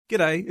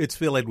G'day, it's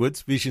Phil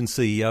Edwards, Vision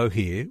CEO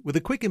here, with a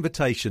quick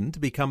invitation to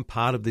become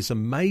part of this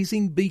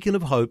amazing beacon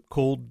of hope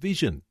called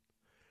Vision.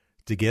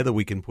 Together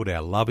we can put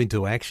our love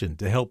into action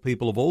to help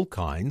people of all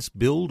kinds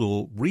build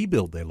or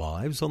rebuild their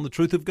lives on the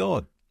truth of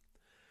God.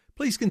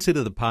 Please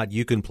consider the part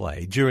you can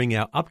play during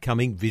our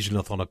upcoming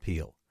Visionathon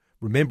appeal,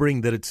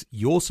 remembering that it's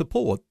your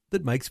support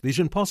that makes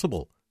Vision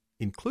possible,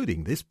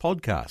 including this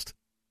podcast.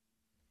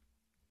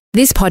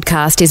 This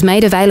podcast is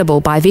made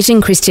available by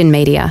Vision Christian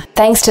Media,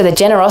 thanks to the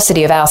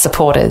generosity of our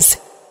supporters.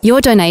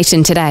 Your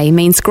donation today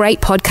means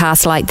great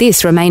podcasts like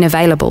this remain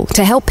available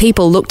to help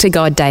people look to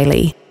God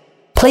daily.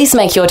 Please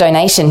make your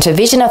donation to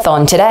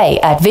Visionathon today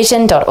at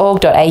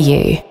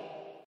vision.org.au.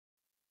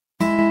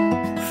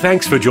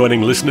 Thanks for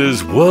joining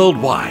listeners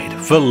worldwide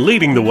for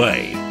Leading the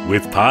Way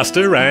with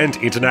pastor and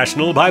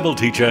international Bible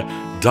teacher,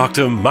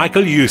 Dr.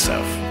 Michael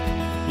Youssef.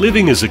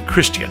 Living as a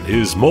Christian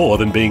is more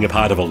than being a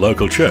part of a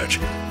local church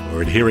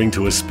or adhering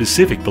to a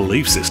specific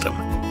belief system.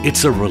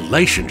 It's a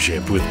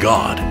relationship with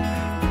God.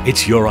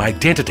 It's your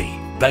identity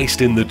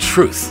based in the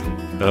truth.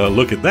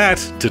 Look at that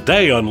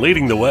today on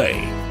Leading the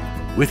Way.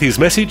 With his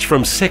message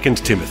from 2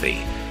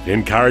 Timothy,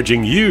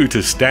 encouraging you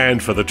to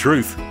stand for the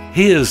truth,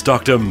 here's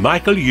Dr.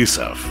 Michael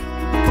Youssef.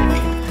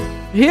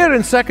 Here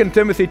in 2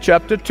 Timothy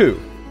chapter 2,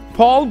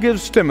 Paul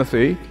gives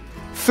Timothy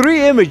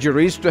three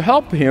imageries to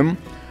help him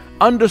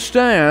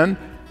understand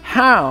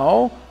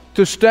how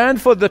to stand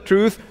for the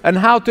truth and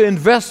how to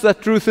invest that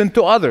truth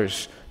into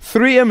others.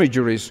 Three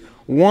imageries.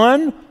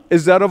 One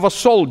is that of a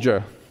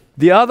soldier.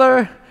 The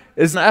other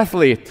is an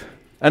athlete,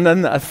 and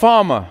then a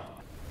farmer.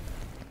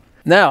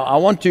 Now, I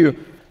want you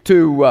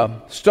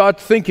to start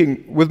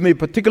thinking with me,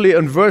 particularly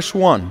in verse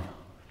 1.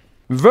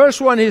 Verse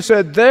 1, he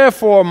said,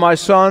 "Therefore, my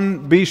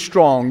son, be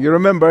strong." You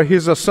remember,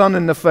 he's a son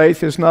in the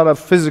faith. He's not a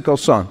physical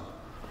son.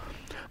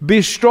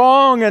 Be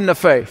strong in the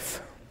faith.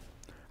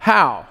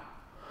 How?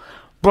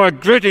 By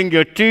gritting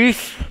your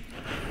teeth?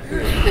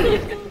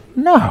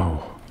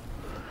 No.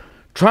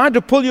 Trying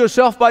to pull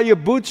yourself by your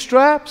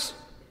bootstraps?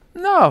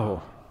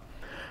 No.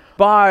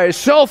 By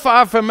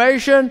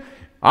self-affirmation?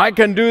 I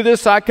can do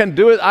this, I can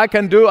do it, I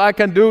can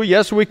do.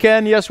 Yes, we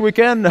can.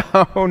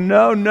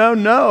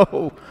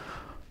 No.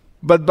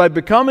 But by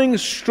becoming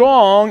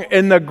strong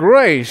in the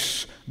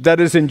grace that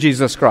is in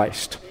Jesus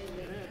Christ.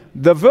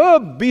 The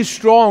verb be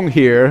strong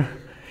here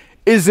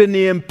is in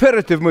the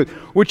imperative mood,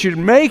 which is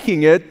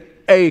making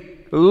it a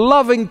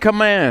loving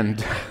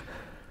command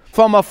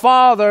from a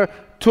father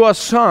to a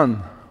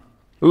son,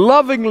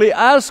 lovingly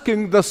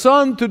asking the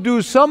son to do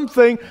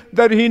something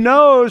that he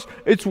knows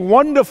it's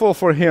wonderful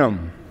for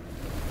him.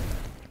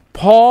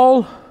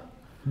 Paul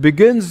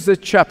begins the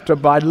chapter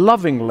by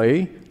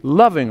lovingly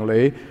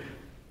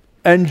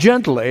and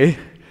gently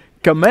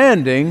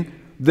commanding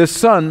the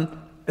son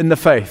in the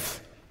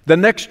faith, the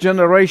next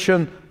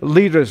generation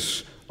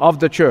leaders of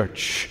the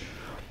church,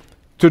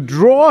 to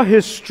draw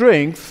his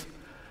strength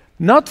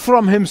not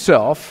from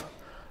himself,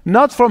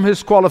 not from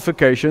his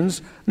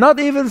qualifications, not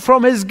even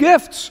from his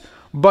gifts,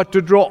 but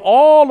to draw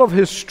all of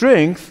his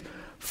strength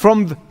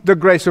from the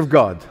grace of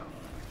God.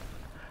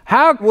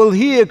 How will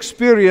he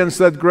experience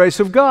that grace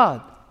of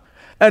God?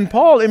 And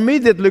Paul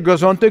immediately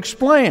goes on to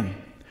explain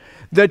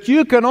that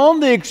you can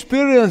only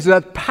experience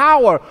that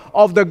power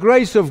of the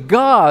grace of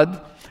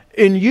God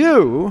in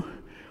you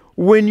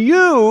when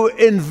you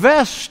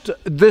invest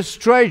this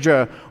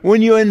treasure,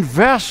 when you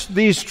invest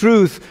these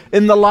truths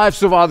in the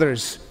lives of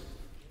others.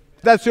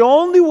 That's the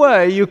only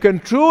way you can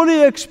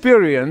truly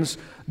experience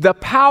the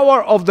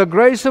power of the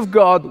grace of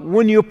God,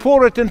 when you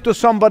pour it into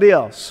somebody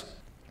else.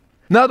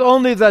 Not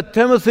only that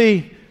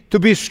Timothy to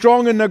be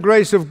strong in the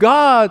grace of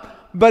God,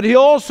 but he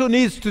also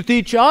needs to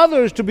teach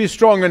others to be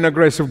strong in the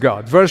grace of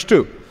God. Verse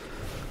 2.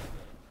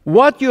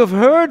 What you have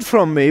heard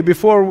from me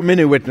before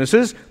many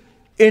witnesses,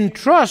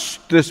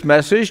 entrust this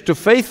message to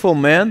faithful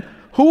men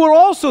who will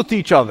also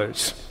teach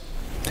others.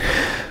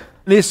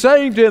 And he's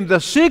saying to him, the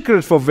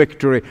secret for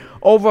victory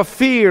over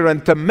fear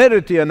and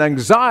timidity and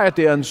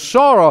anxiety and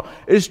sorrow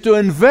is to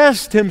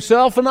invest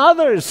himself in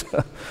others.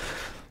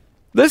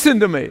 Listen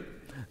to me.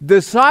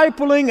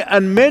 Discipling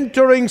and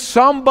mentoring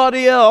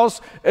somebody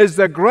else is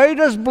the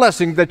greatest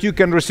blessing that you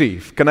can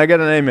receive. Can I get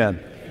an amen?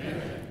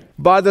 Amen.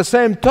 By the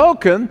same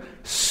token,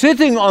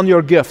 sitting on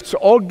your gifts,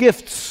 all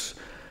gifts,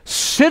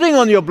 sitting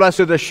on your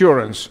blessed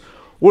assurance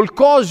will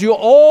cause you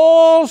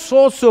all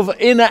sorts of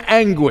inner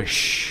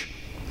anguish.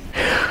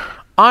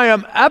 I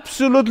am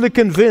absolutely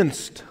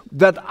convinced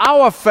that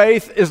our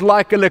faith is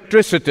like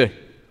electricity.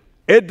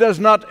 It does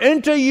not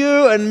enter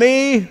you and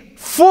me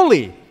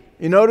fully.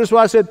 You notice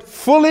why I said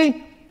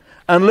fully?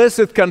 Unless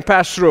it can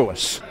pass through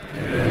us.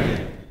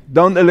 Amen.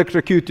 Don't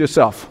electrocute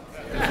yourself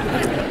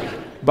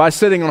by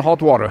sitting in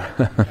hot water.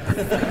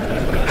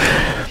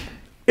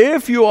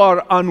 If you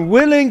are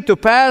unwilling to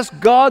pass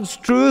God's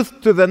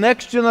truth to the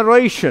next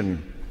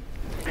generation,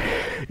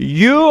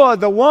 you are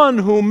the one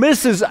who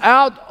misses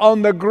out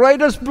on the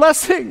greatest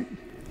blessing.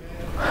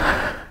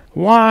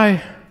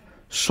 Why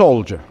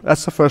soldier?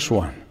 That's the first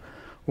one.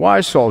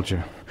 Why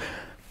soldier?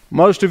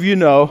 Most of you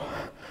know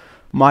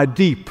my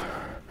deep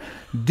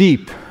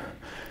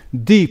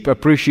deep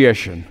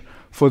appreciation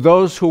for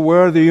those who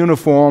wore the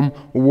uniform.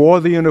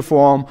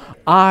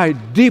 I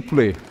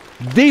deeply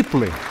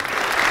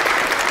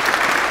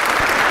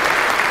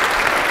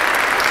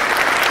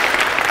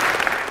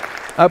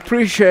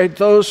appreciate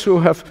those who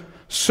have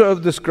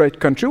served this great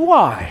country.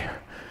 Why?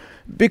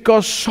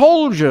 Because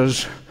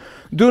soldiers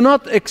do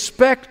not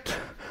expect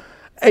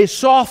a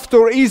soft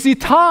or easy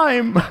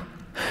time.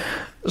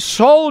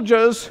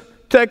 Soldiers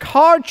take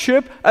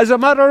hardship as a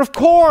matter of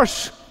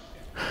course.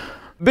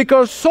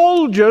 Because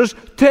soldiers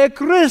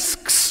take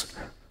risks.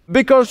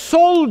 Because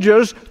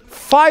soldiers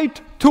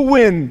fight to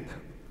win.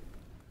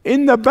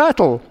 In the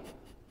battle,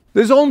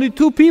 there's only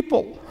two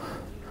people.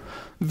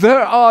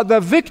 There are the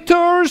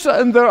victors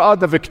and there are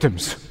the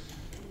victims.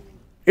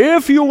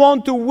 If you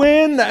want to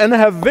win and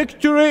have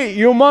victory,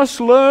 you must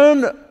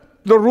learn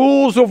the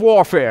rules of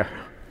warfare.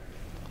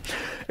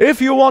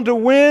 If you want to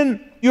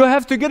win, you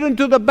have to get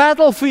into the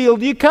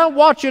battlefield. You can't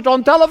watch it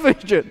on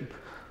television.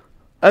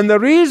 And the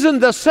reason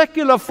the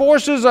secular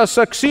forces are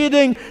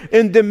succeeding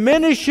in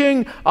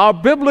diminishing our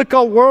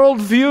biblical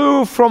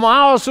worldview from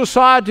our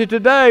society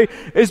today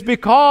is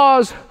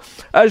because,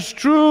 as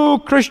true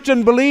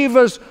Christian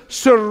believers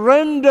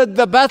surrendered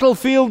the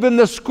battlefield in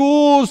the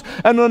schools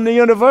and in the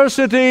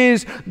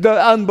universities,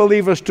 the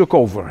unbelievers took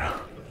over.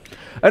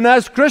 And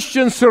as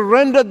Christians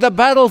surrendered the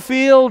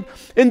battlefield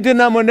in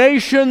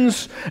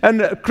denominations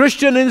and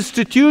Christian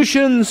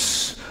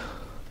institutions,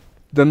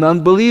 the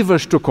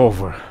non-believers took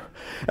over.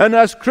 And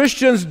as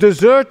Christians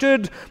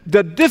deserted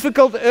the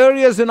difficult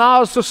areas in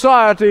our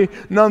society,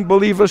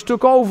 non-believers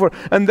took over.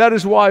 And that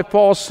is why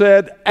Paul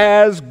said,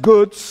 as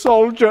good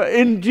soldier,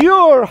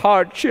 endure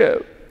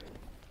hardship.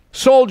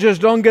 Soldiers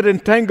don't get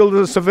entangled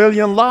in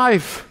civilian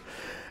life.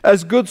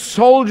 As good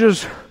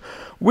soldiers,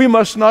 we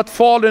must not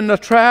fall in the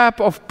trap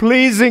of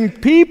pleasing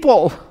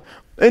people.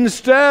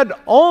 Instead,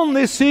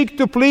 only seek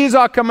to please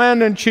our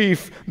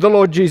commander-in-chief, the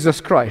Lord Jesus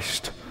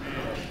Christ.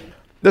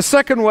 The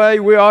second way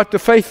we are to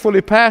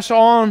faithfully pass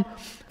on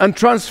and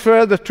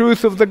transfer the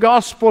truth of the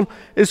gospel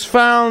is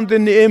found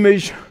in the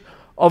image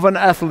of an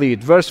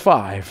athlete. Verse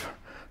 5.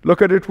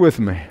 Look at it with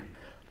me.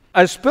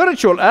 As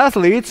spiritual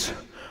athletes,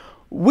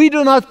 we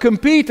do not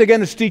compete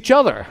against each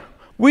other.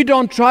 We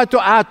don't try to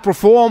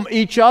outperform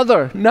each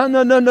other.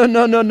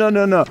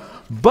 No.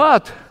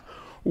 But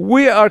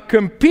we are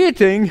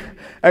competing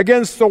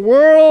against the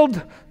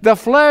world, the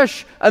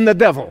flesh, and the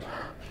devil.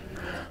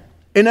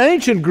 In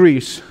ancient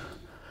Greece,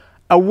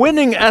 a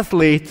winning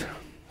athlete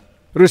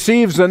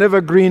receives an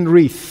evergreen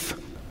wreath.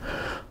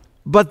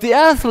 But the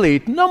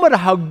athlete, no matter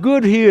how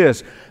good he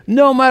is,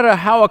 no matter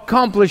how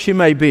accomplished he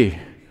may be,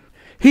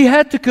 he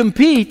had to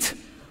compete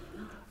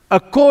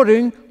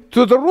according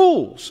to the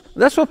rules.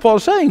 That's what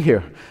Paul's saying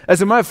here.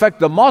 As a matter of fact,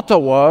 the motto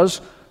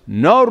was,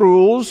 no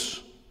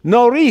rules,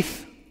 no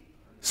wreath.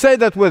 Say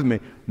that with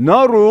me.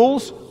 No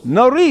rules,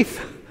 no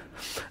wreath.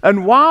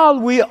 And while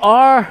we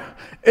are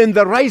in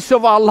the race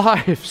of our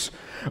lives,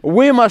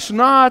 we must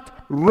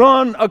not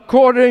run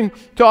according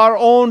to our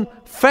own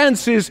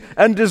fancies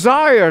and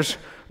desires,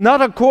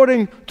 not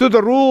according to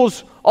the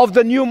rules of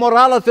the new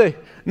morality,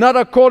 not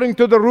according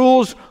to the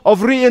rules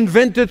of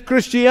reinvented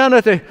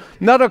Christianity,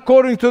 not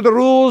according to the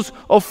rules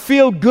of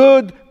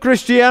feel-good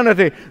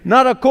Christianity,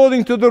 not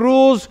according to the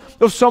rules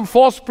of some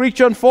false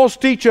preacher and false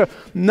teacher,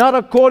 not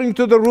according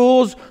to the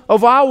rules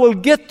of I will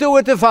get to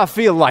it if I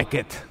feel like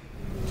it.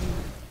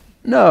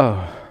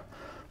 No,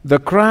 the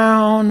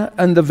crown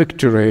and the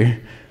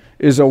victory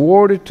is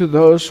awarded to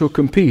those who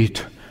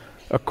compete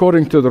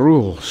according to the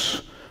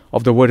rules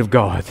of the Word of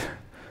God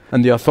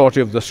and the authority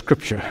of the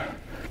Scripture.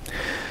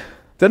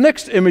 The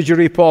next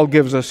imagery Paul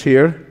gives us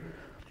here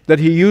that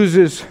he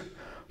uses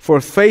for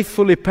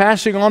faithfully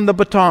passing on the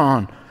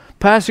baton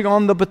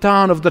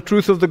of the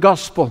truth of the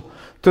gospel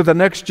to the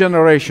next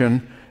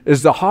generation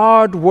is the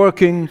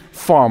hard-working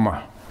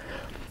farmer.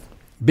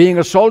 Being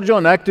a soldier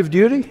on active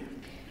duty,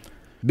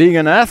 being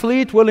an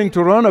athlete willing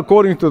to run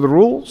according to the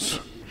rules,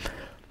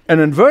 and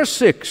in verse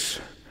 6,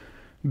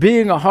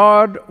 being a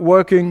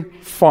hard-working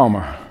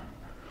farmer.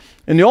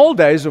 In the old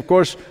days, of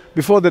course,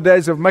 before the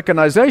days of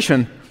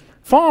mechanization,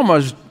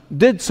 farmers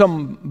did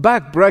some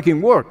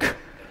back-breaking work.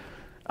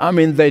 I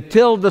mean, they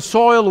tilled the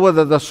soil,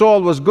 whether the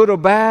soil was good or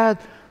bad.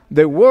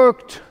 They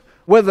worked,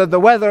 whether the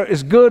weather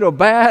is good or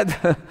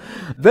bad.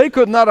 They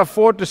could not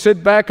afford to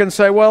sit back and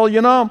say, well,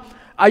 you know,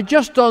 I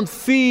just don't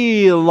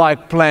feel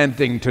like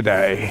planting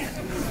today.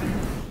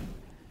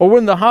 Or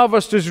when the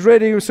harvest is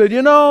ready, you said,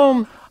 you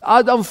know,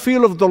 I don't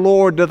feel of the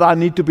Lord that I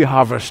need to be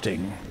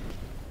harvesting.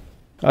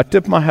 I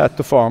tip my hat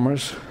to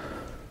farmers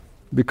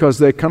because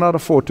they cannot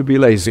afford to be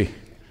lazy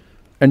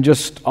and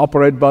just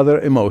operate by their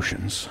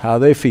emotions, how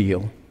they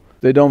feel.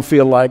 They don't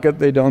feel like it,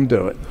 they don't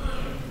do it.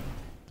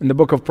 In the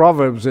book of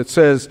Proverbs, it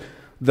says,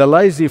 the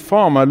lazy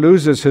farmer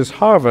loses his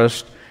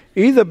harvest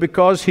either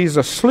because he's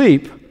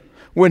asleep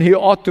when he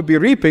ought to be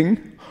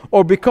reaping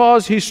or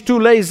because he's too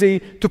lazy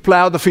to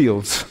plow the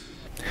fields.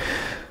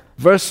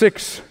 Verse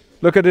 6,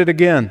 look at it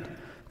again.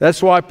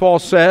 That's why Paul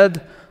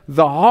said,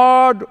 the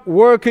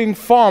hard-working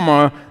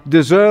farmer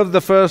deserved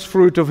the first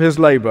fruit of his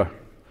labor.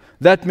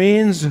 That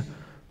means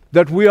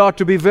that we are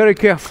to be very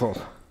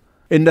careful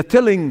in the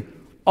tilling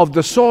of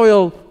the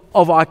soil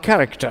of our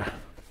character,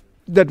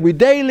 that we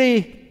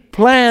daily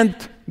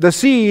plant the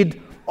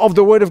seed of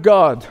the Word of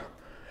God,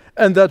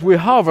 and that we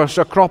harvest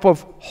a crop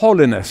of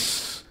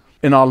holiness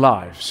in our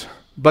lives.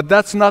 But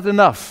that's not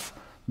enough.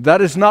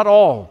 That is not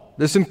all.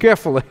 Listen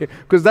carefully,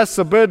 because that's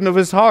the burden of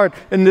his heart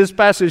in this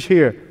passage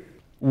here.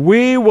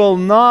 We will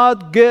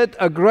not get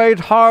a great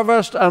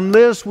harvest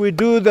unless we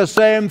do the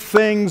same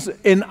things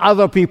in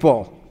other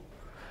people.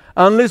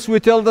 Unless we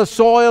till the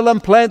soil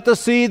and plant the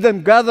seed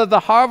and gather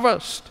the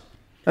harvest.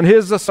 And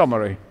here's the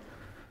summary.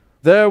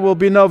 There will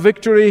be no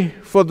victory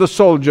for the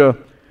soldier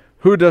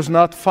who does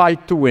not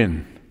fight to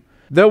win.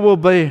 There will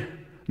be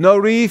no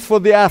wreath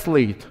for the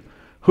athlete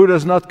who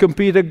does not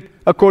compete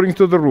according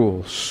to the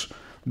rules.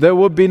 There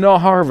will be no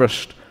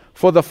harvest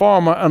for the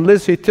farmer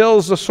unless he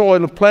tills the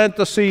soil, plant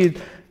the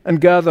seed, and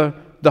gather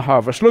the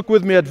harvest. Look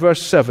with me at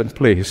verse 7,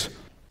 please,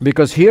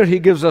 because here he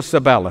gives us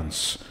the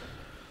balance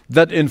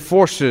that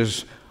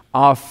enforces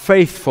our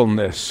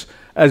faithfulness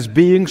as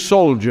being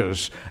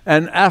soldiers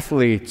and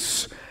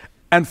athletes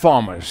and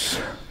farmers.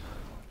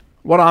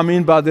 What I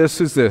mean by this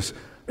is this.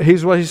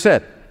 Here's what he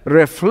said.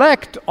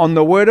 Reflect on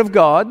the Word of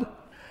God,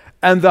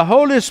 and the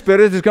Holy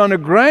Spirit is going to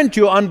grant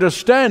you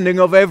understanding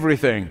of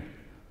everything.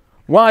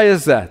 Why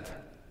is that?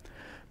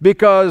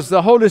 Because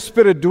the Holy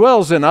Spirit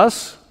dwells in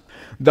us.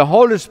 The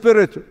Holy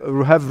Spirit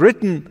have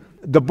written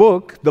the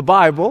book, the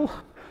Bible,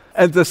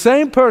 and the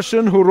same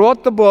person who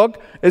wrote the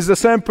book is the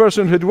same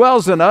person who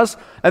dwells in us,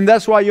 and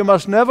that's why you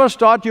must never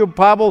start your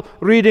Bible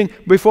reading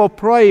before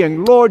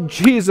praying. Lord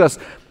Jesus,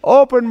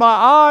 open my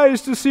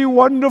eyes to see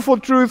wonderful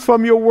truth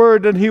from your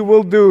word, and he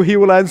will do. He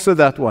will answer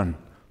that one.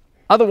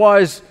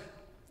 Otherwise,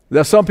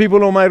 there are some people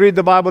who might read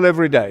the Bible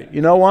every day.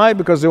 You know why?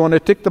 Because they want to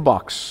tick the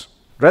box.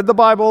 Read the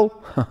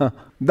Bible,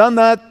 done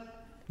that.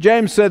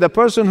 James said a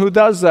person who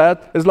does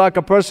that is like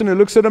a person who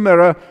looks in a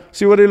mirror,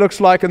 see what he looks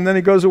like, and then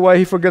he goes away,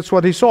 he forgets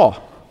what he saw.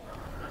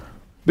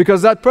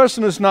 Because that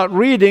person is not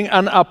reading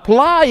and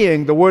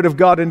applying the Word of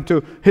God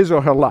into his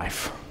or her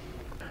life.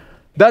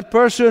 That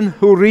person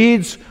who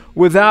reads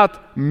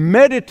without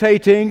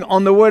meditating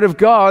on the Word of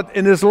God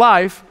in his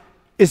life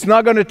is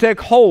not going to take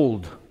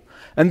hold.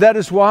 And that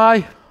is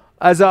why,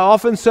 as I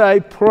often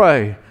say,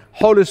 pray,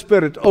 Holy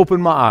Spirit,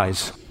 open my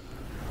eyes.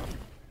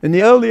 In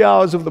the early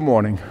hours of the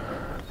morning,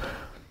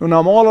 when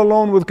I'm all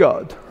alone with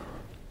God,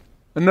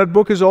 and that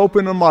book is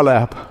open on my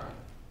lap,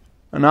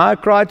 and I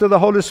cry to the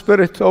Holy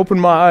Spirit to open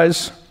my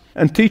eyes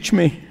and teach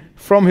me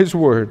from His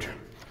Word,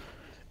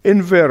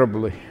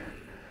 invariably,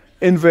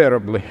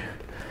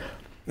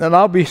 and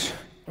I'll be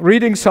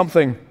reading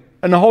something,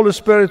 and the Holy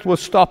Spirit will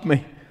stop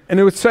me, and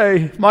He would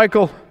say,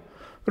 Michael,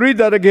 read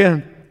that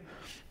again.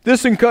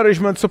 This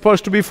encouragement is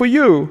supposed to be for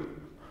you.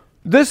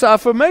 This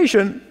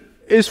affirmation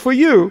is for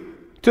you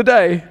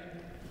today.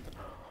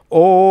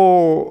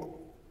 Oh,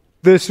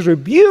 this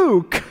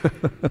rebuke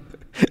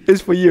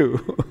is for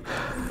you.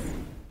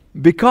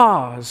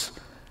 Because,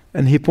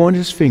 and he pointed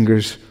his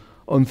fingers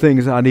on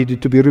things I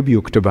needed to be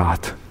rebuked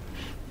about.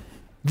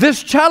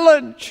 This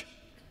challenge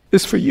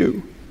is for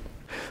you.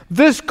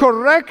 This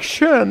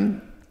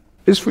correction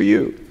is for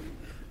you.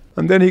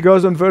 And then he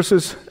goes on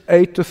verses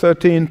 8 to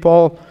 13.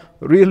 Paul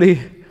really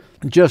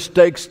just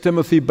takes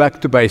Timothy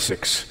back to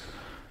basics.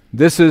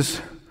 This is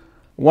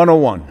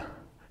 101.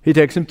 He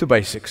takes him to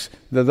basics.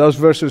 Those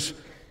verses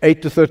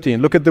 8 to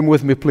 13. Look at them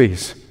with me,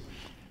 please.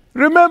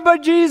 Remember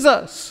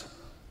Jesus.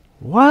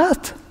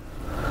 What?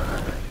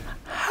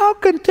 How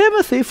can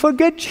Timothy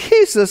forget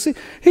Jesus?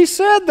 He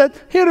said that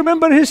he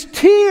remembered his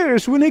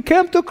tears when he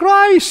came to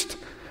Christ.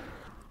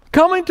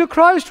 Coming to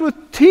Christ with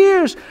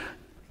tears.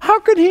 How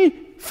can he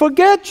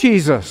forget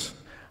Jesus?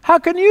 How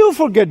can you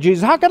forget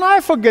Jesus? How can I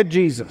forget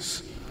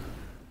Jesus?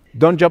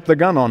 Don't jump the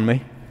gun on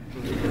me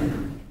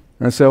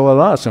and say, well,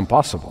 that's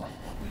impossible.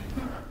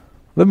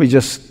 Let me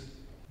just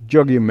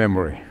jog your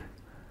memory.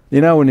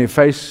 You know, when you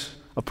face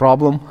a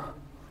problem,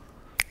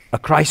 a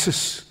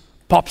crisis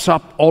pops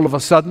up all of a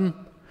sudden,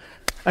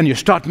 and you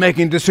start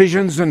making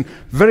decisions, and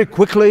very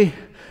quickly,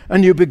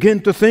 and you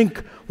begin to think,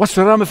 what's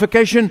the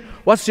ramification?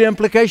 What's the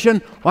implication?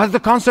 What are the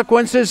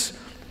consequences?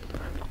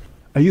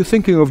 Are you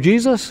thinking of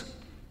Jesus?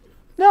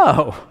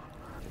 No.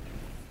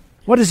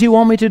 What does He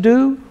want me to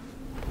do?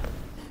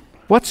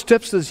 What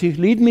steps does He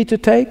lead me to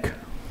take?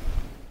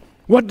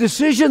 What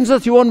decisions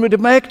does He want me to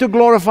make to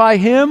glorify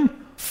Him,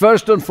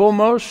 first and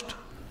foremost?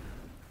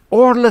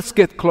 Or let's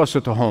get closer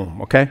to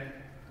home, okay?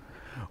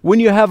 When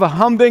you have a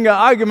humdinger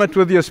argument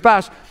with your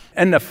spouse,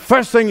 and the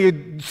first thing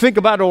you think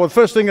about, or the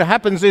first thing that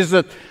happens is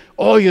that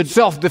all your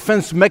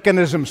self-defense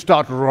mechanisms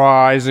start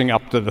rising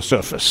up to the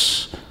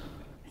surface.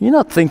 You're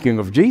not thinking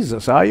of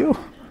Jesus, are you?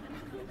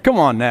 Come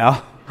on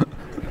now.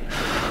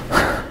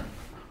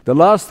 The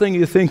last thing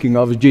you're thinking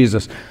of is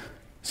Jesus.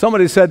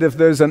 Somebody said if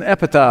there's an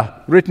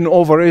epitaph written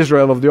over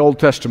Israel of the Old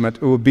Testament,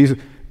 it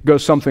would go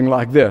something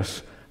like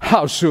this.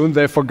 How soon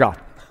they forgot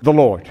the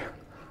Lord.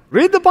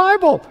 Read the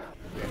Bible.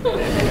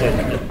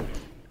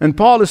 And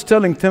Paul is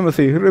telling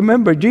Timothy,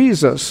 remember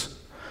Jesus.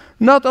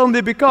 Not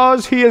only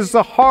because He is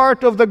the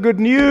heart of the good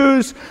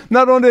news,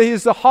 not only He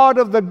is the heart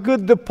of the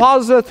good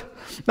deposit,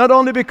 not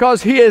only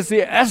because He is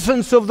the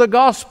essence of the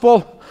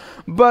gospel,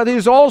 but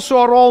He's also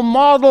a role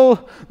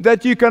model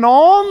that you can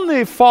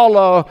only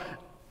follow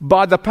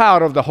by the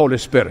power of the Holy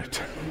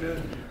Spirit.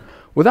 Amen.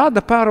 Without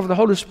the power of the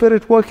Holy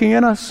Spirit working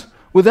in us,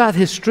 without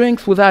His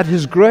strength, without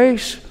His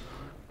grace,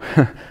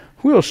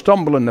 we'll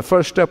stumble in the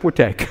first step we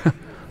take.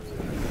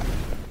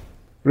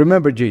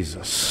 Remember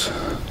Jesus.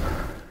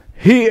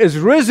 He is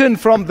risen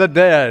from the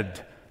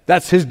dead.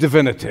 That's His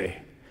divinity.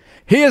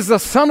 He is the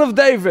Son of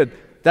David.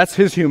 That's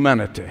His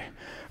humanity.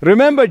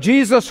 Remember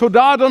Jesus who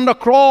died on the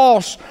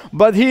cross,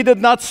 but He did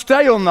not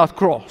stay on that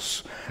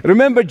cross.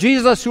 Remember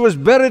Jesus who was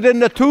buried in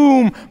the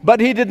tomb, but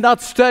He did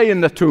not stay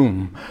in the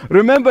tomb.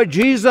 Remember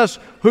Jesus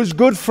whose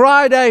Good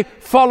Friday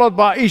followed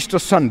by Easter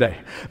Sunday.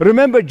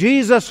 Remember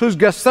Jesus whose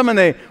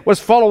Gethsemane was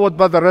followed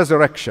by the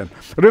resurrection.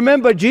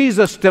 Remember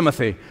Jesus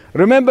Timothy.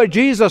 Remember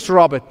Jesus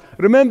Robert.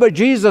 Remember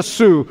Jesus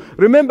Sue.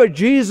 Remember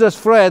Jesus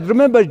Fred.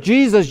 Remember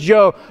Jesus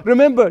Joe.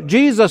 Remember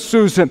Jesus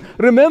Susan.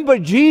 Remember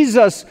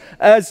Jesus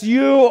as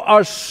you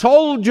are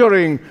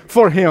soldiering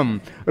for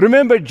Him.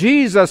 Remember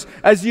Jesus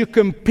as you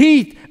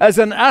compete as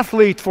an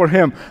athlete for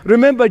Him.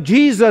 Remember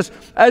Jesus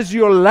as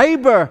you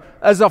labor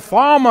as a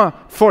farmer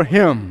for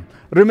Him.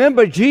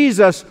 Remember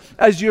Jesus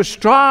as you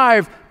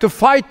strive to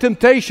fight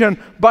temptation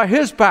by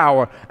His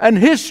power and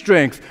His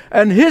strength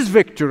and His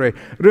victory.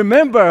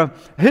 Remember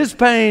His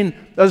pain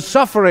and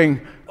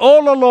suffering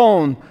all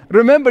alone.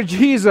 Remember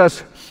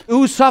Jesus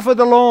who suffered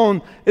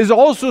alone is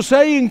also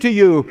saying to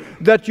you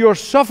that your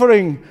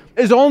suffering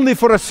is only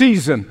for a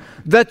season,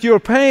 that your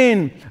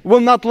pain will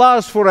not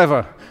last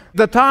forever.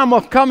 The time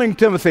of coming,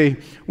 Timothy,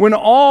 when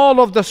all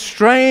of the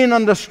strain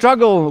and the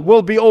struggle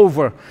will be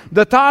over.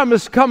 The time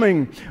is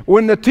coming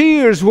when the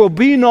tears will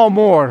be no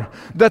more.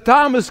 The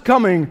time is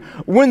coming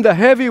when the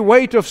heavy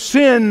weight of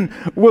sin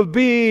will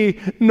be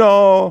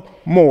no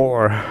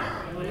more.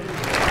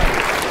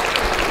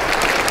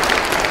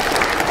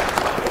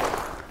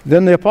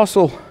 Then the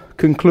apostle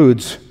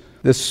concludes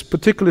this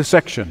particular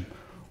section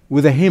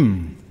with a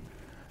hymn.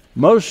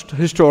 Most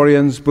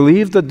historians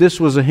believe that this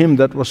was a hymn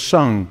that was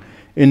sung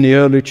in the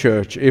early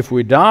church. If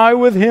we die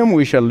with Him,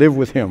 we shall live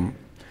with Him.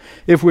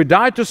 If we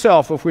die to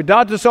self, if we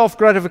die to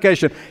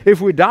self-gratification, if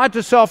we die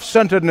to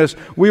self-centeredness,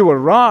 we will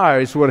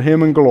rise with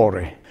Him in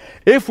glory.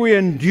 If we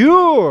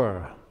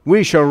endure,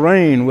 we shall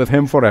reign with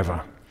Him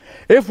forever.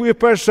 If we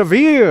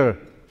persevere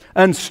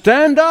and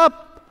stand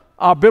up,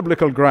 our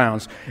biblical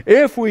grounds.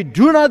 If we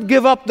do not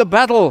give up the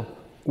battle,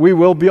 we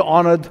will be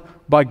honored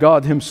by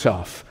God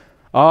Himself.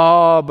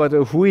 But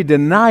if we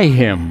deny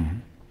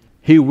Him,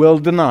 He will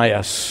deny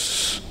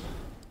us.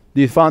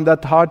 Do you find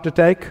that hard to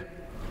take?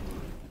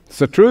 It's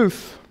the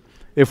truth.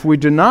 If we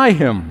deny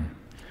Him,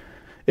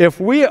 if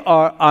we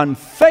are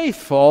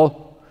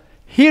unfaithful,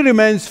 He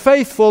remains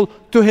faithful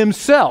to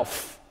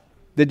Himself.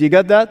 Did you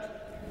get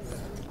that?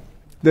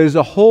 There's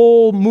a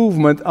whole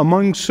movement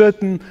among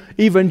certain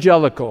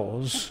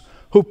evangelicals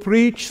who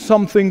preach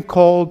something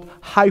called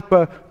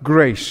hyper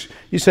grace.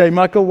 You say,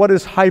 Michael, what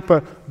is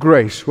hyper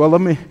grace? Well,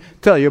 let me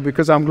tell you,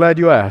 because I'm glad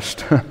you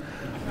asked.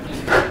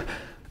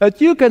 That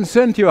you can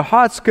send to your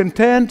heart's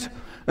content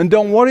and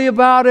don't worry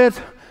about it.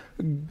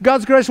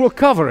 God's grace will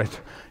cover it.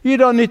 You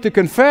don't need to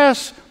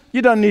confess.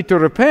 You don't need to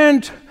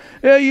repent.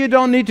 You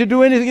don't need to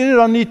do anything. You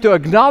don't need to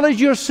acknowledge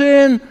your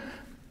sin.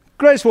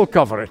 Grace will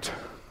cover it.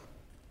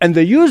 And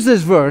they use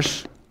this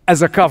verse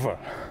as a cover.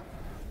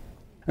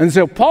 And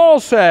so Paul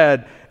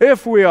said,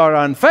 if we are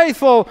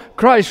unfaithful,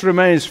 Christ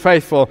remains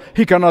faithful.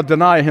 He cannot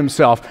deny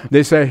Himself.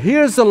 They say,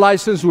 here's the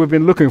license we've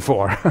been looking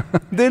for.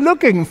 They're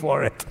looking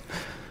for it.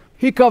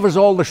 He covers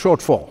all the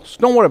shortfalls.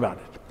 Don't worry about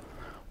it.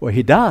 Well,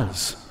 He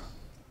does.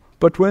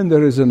 But when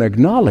there is an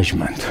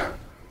acknowledgement,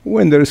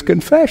 when there is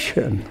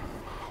confession,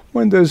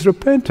 when there is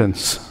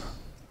repentance,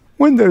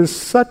 when there is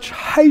such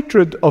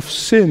hatred of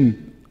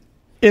sin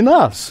in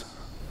us,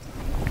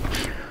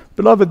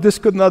 beloved, this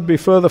could not be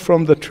further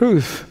from the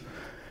truth.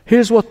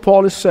 Here's what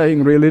Paul is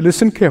saying, really.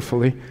 Listen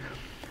carefully.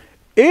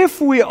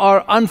 If we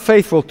are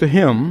unfaithful to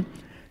Him,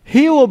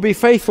 He will be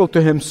faithful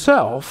to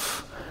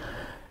Himself.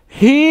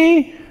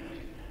 He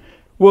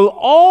will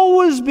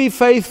always be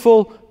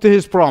faithful to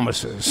His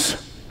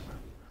promises.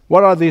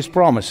 What are these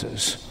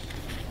promises?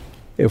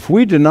 If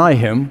we deny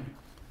Him,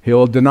 He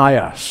will deny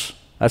us.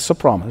 That's the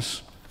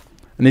promise.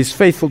 And He's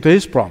faithful to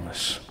His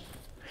promise.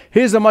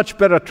 Here's a much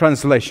better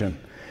translation.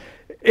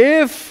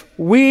 If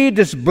we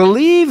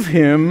disbelieve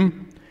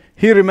Him,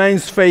 He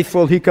remains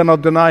faithful. He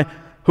cannot deny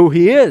who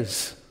He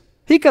is.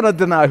 He cannot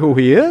deny who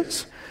He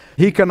is.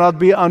 He cannot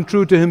be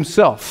untrue to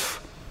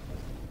Himself.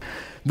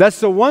 That's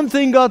the one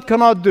thing God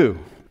cannot do,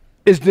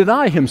 is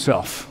deny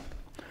Himself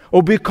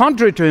or be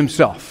contrary to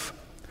Himself.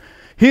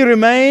 He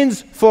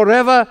remains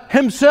forever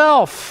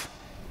Himself.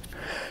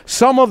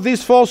 Some of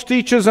these false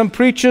teachers and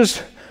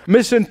preachers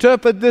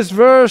misinterpret this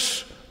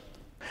verse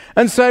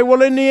and say,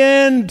 well, in the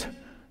end,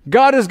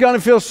 God is going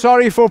to feel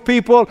sorry for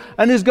people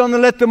and He's going to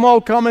let them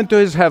all come into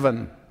His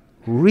heaven.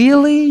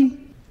 Really?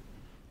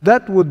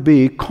 That would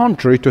be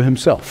contrary to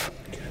Himself.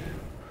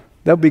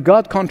 That would be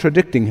God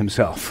contradicting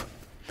himself.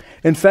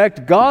 In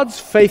fact, God's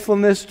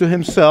faithfulness to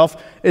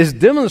himself is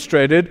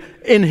demonstrated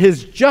in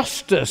his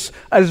justice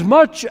as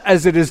much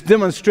as it is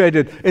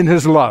demonstrated in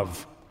his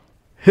love.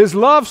 His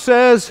love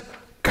says,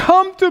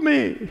 come to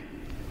me.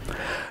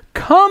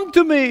 Come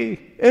to me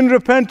in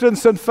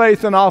repentance and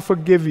faith, and I'll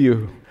forgive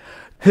you.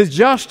 His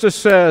justice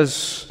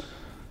says,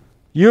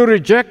 you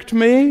reject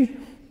me,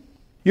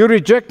 you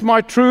reject my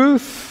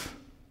truth,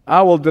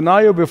 I will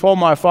deny you before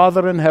my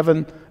Father in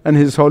heaven and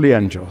his holy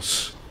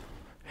angels.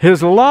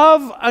 His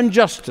love and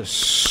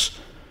justice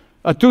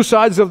are two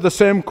sides of the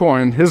same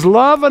coin. His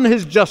love and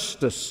his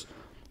justice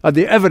are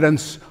the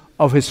evidence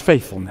of his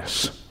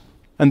faithfulness.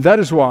 And that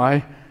is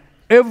why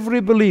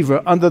every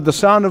believer under the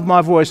sound of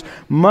my voice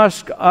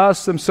must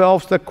ask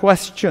themselves the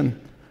question,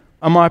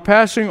 am I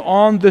passing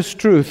on this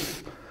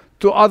truth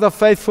to other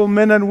faithful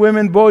men and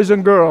women, boys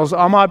and girls?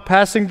 Am I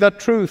passing that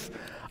truth?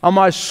 Am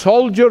I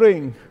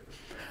soldiering?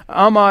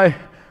 Am I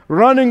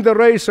running the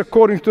race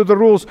according to the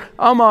rules?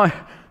 Am I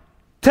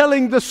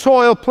tilling the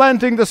soil,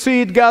 planting the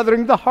seed,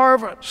 gathering the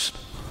harvest?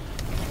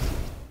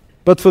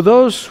 But for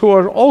those who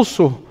are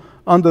also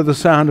under the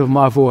sound of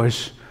my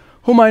voice,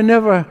 whom I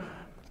never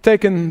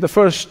taken the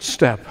first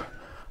step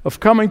of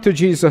coming to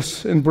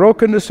Jesus in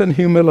brokenness and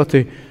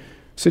humility,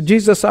 say,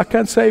 Jesus, I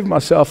can't save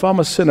myself. I'm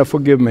a sinner.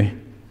 Forgive me.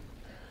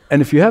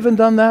 And if you haven't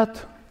done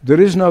that,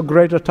 there is no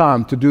greater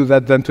time to do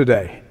that than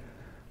today,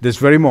 this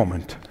very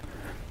moment.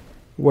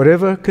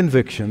 Whatever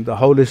conviction the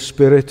Holy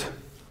Spirit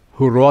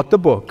who wrote the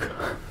book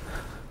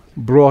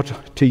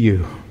brought to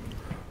you,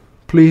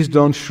 please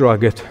don't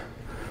shrug it.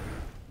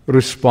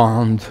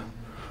 Respond.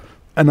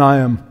 And I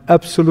am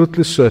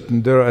absolutely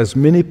certain there are as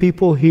many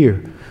people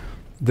here,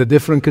 the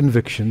different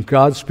convictions.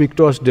 God speaks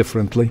to us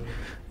differently.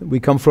 We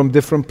come from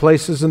different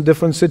places and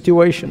different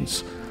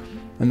situations.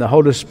 And the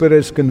Holy Spirit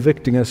is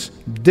convicting us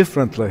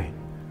differently.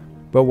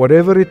 But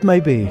whatever it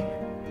may be,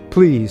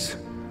 please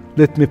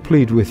let me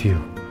plead with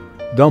you.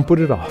 Don't put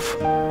it off.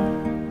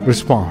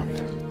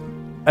 Respond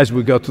as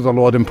we go to the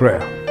Lord in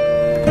prayer.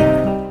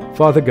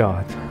 Father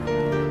God,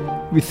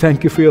 we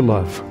thank you for your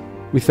love.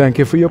 We thank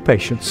you for your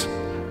patience.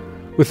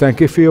 We thank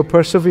you for your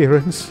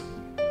perseverance.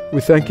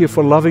 We thank you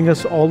for loving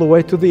us all the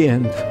way to the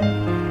end.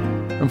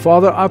 And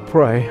Father, I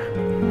pray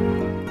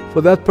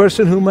for that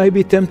person who may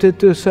be tempted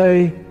to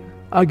say,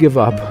 I give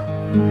up.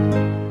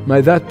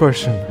 May that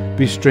person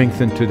be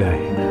strengthened today.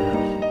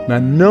 May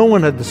no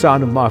one at the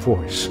sound of my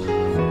voice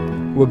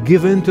will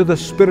give in to the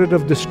spirit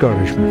of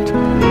discouragement,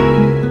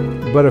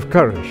 but of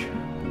courage,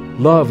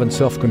 love, and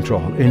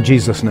self-control. In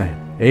Jesus' name,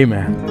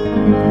 amen.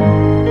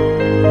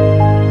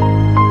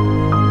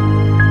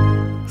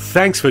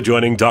 Thanks for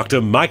joining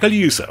Dr. Michael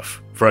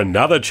Youssef for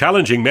another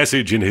challenging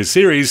message in his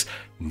series,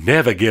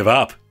 Never Give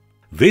Up.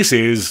 This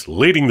is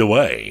Leading the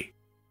Way.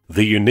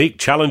 The unique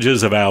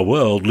challenges of our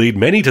world lead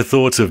many to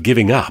thoughts of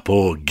giving up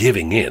or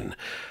giving in.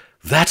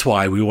 That's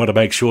why we want to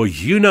make sure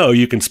you know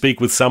you can speak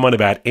with someone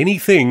about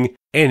anything,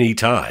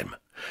 anytime.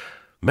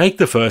 Make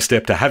the first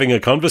step to having a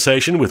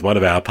conversation with one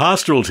of our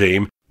pastoral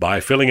team by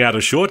filling out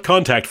a short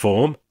contact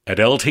form at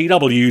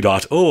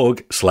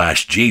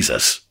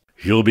ltw.org/Jesus.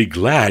 You'll be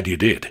glad you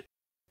did.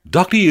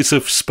 Dr.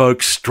 Youssef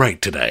spoke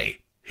straight today,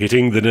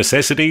 hitting the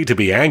necessity to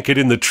be anchored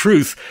in the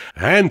truth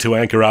and to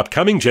anchor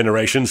upcoming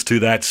generations to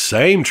that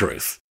same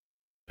truth.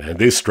 And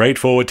this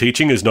straightforward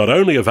teaching is not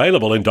only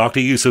available in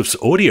Dr. Youssef's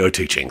audio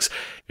teachings,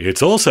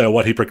 it's also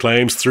what he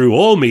proclaims through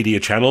all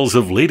media channels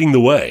of Leading the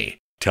Way,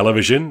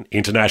 television,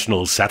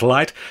 international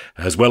satellite,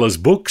 as well as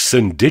books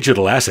and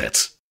digital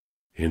assets.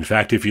 In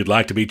fact, if you'd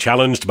like to be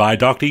challenged by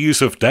Dr.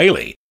 Youssef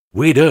daily,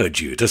 we'd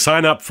urge you to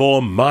sign up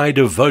for My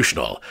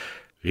Devotional.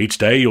 Each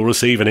day you'll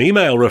receive an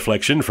email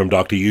reflection from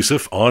Dr.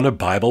 Youssef on a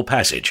Bible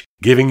passage,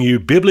 giving you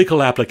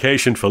biblical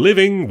application for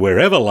living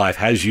wherever life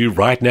has you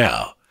right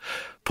now.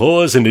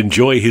 Pause and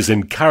enjoy his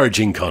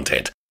encouraging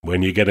content.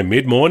 When you get a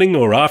mid-morning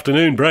or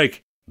afternoon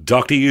break,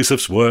 Dr.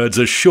 Youssef's words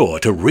are sure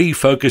to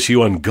refocus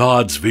you on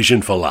God's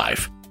vision for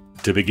life.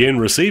 To begin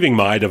receiving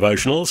My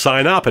Devotional,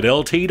 sign up at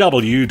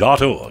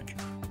ltw.org.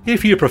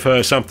 If you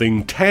prefer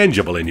something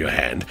tangible in your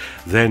hand,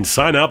 then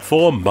sign up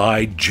for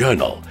My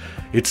Journal.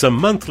 It's a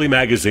monthly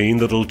magazine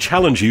that'll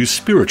challenge you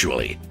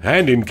spiritually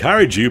and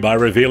encourage you by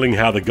revealing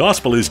how the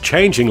gospel is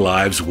changing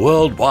lives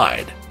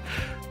worldwide.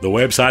 The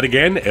website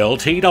again,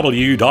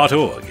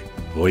 ltw.org.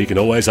 Or you can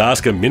always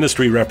ask a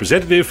ministry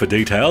representative for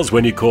details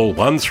when you call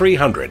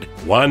 1300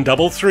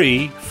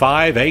 133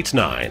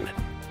 589.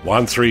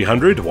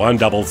 1300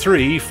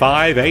 133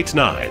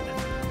 589.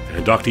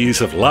 And Dr.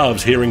 Youssef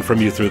loves hearing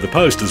from you through the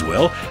post as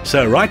well,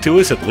 so write to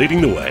us at Leading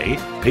the Way,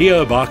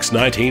 P.O. Box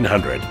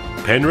 1900,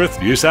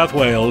 Penrith, New South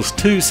Wales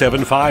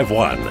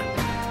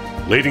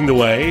 2751. Leading the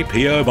Way,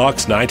 P.O.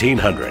 Box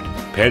 1900,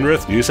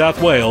 Penrith, New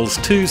South Wales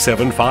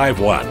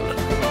 2751.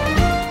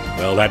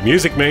 Well, that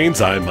music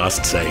means I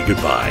must say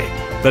goodbye,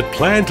 but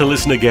plan to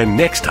listen again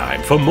next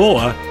time for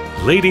more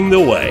Leading the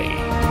Way.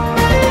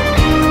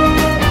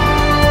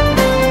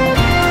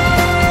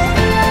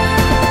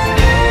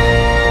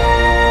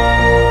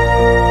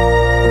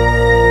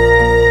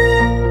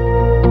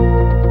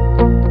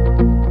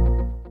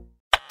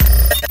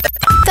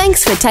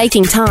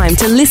 taking time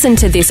to listen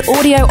to this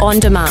audio on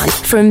demand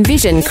from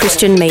Vision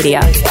Christian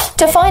Media.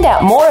 To find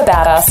out more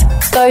about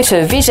us, go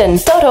to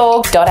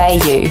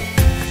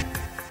vision.org.au.